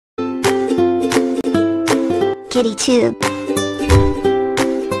Kiddytube.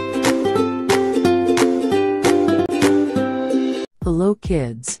 Hello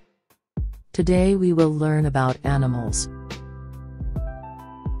kids. Today we will learn about animals.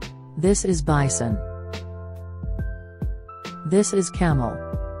 This is bison. This is camel.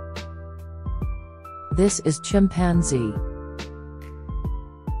 This is chimpanzee.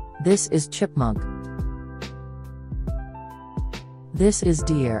 This is chipmunk. This is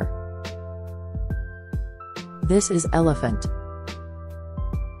deer. This is elephant.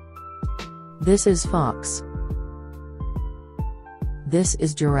 This is fox. This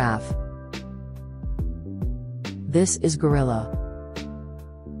is giraffe. This is gorilla.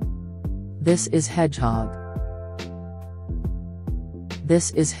 This is hedgehog.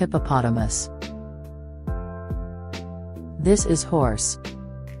 This is hippopotamus. This is horse.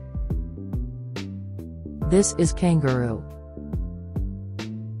 This is kangaroo.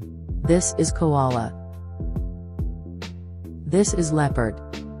 This is koala. This is leopard.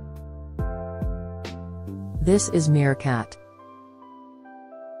 This is meerkat.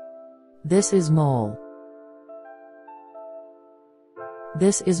 This is mole.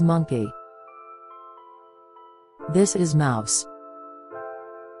 This is monkey. This is mouse.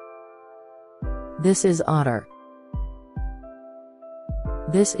 This is otter.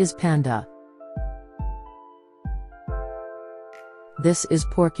 This is panda. This is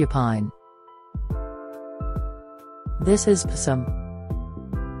porcupine. This is possum.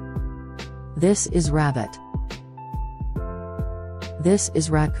 This is rabbit. This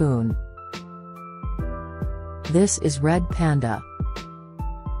is raccoon. This is red panda.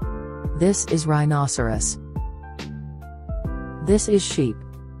 This is rhinoceros. This is sheep.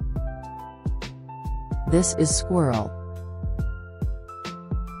 This is squirrel.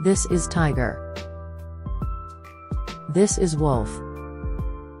 This is tiger. This is wolf.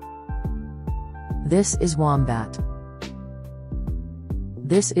 This is wombat.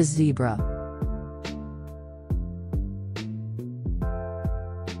 This is zebra.